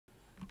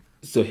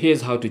So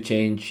here's how to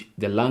change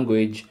the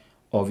language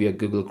of your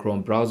Google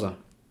Chrome browser.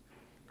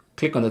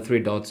 Click on the three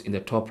dots in the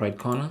top right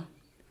corner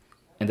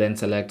and then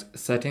select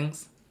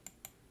Settings.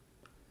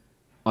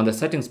 On the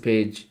settings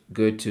page,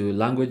 go to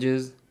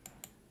Languages.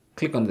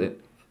 Click on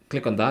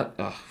that.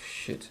 Oh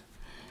shit.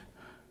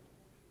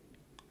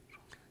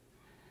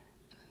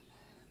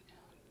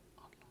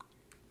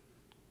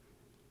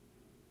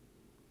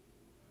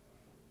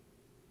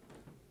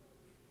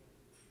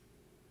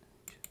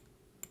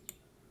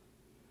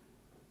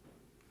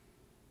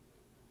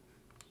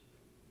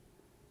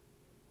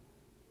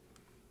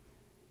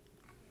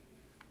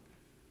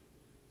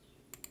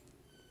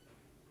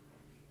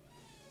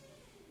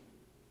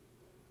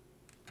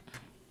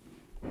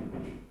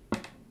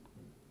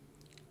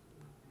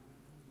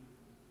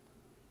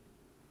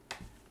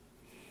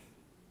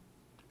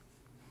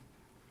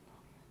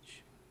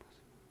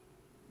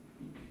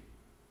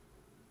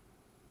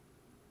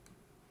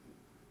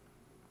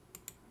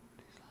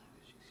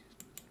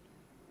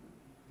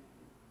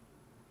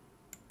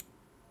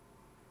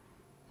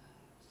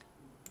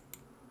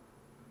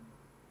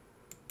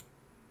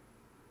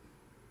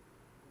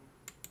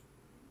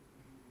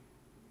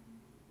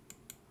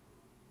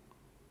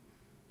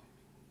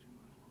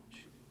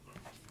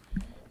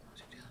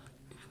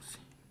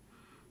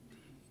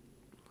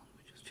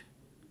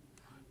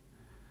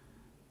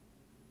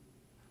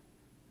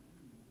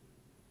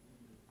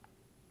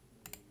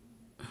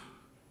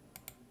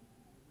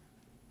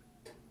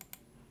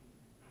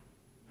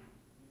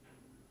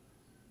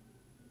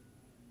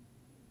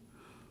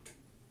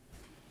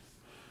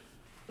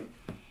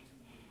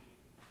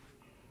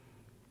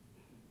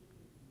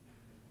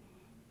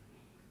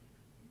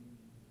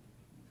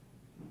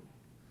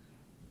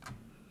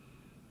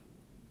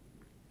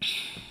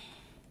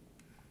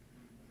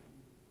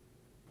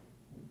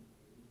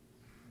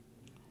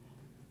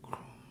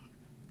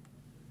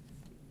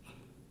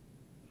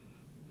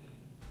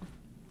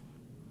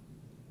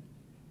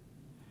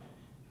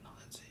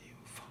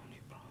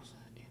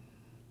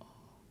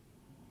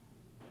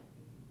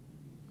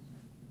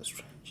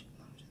 Strange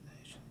language that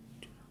I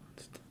do not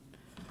understand.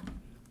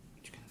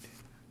 What you can do.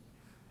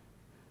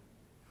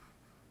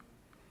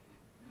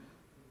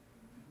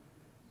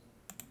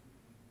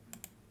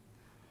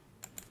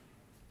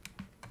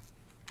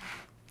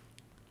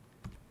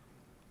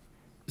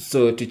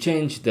 So to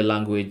change the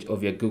language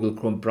of your Google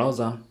Chrome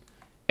browser,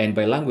 and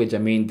by language I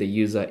mean the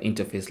user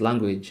interface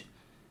language.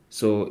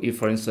 So if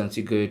for instance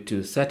you go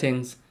to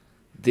settings,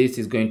 this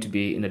is going to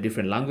be in a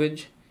different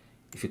language.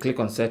 If you click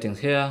on settings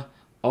here,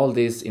 all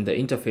this in the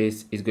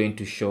interface is going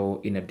to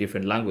show in a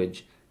different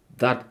language.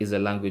 That is the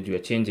language we are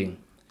changing.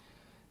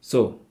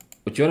 So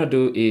what you want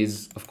to do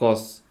is, of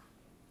course,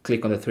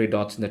 click on the three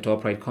dots in the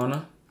top right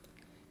corner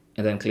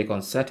and then click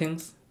on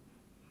settings,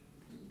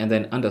 and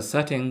then under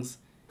settings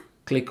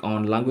click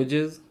on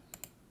languages,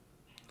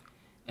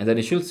 and then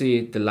you should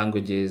see the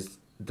languages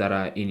that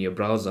are in your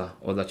browser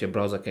or that your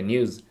browser can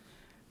use.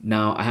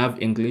 Now I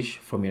have English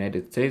from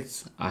United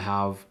States, I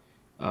have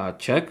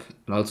Czech,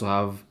 and also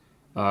have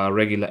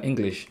regular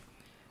English.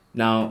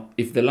 Now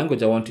if the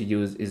language I want to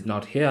use is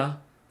not here,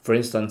 for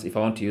instance if I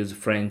want to use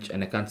French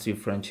and I can't see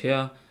French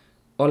here,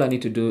 all I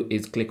need to do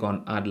is click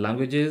on add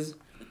languages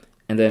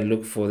and then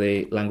look for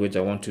the language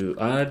I want to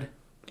add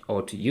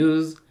or to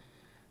use.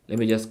 Let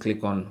me just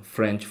click on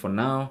French for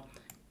now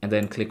and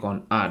then click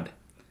on add,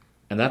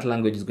 and that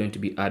language is going to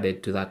be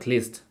added to that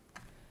list.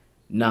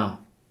 Now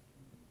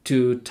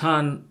to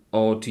turn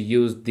or to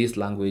use this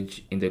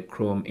language in the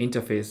Chrome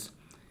interface,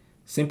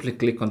 simply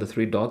click on the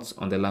three dots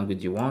on the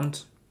language you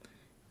want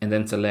and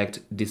then select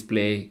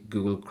display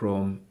Google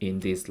Chrome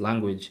in this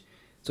language.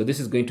 So this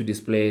is going to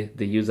display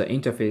the user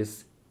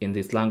interface in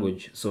this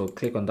language. So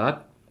click on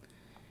that,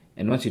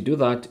 and once you do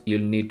that,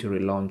 you'll need to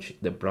relaunch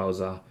the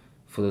browser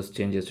for those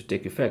changes to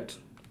take effect.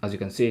 As you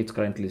can see, it's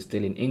currently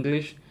still in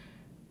English,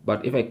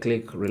 but if I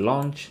click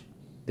relaunch,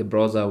 the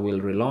browser will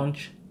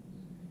relaunch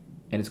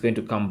and it's going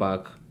to come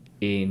back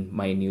in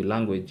my new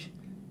language.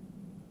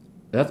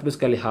 That's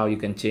basically how you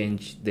can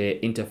change the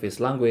interface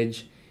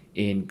language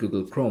in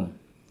Google Chrome.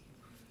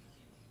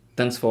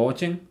 Thanks for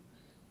watching.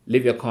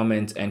 Leave your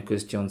comments and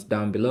questions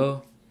down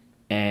below,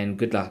 and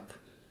good luck.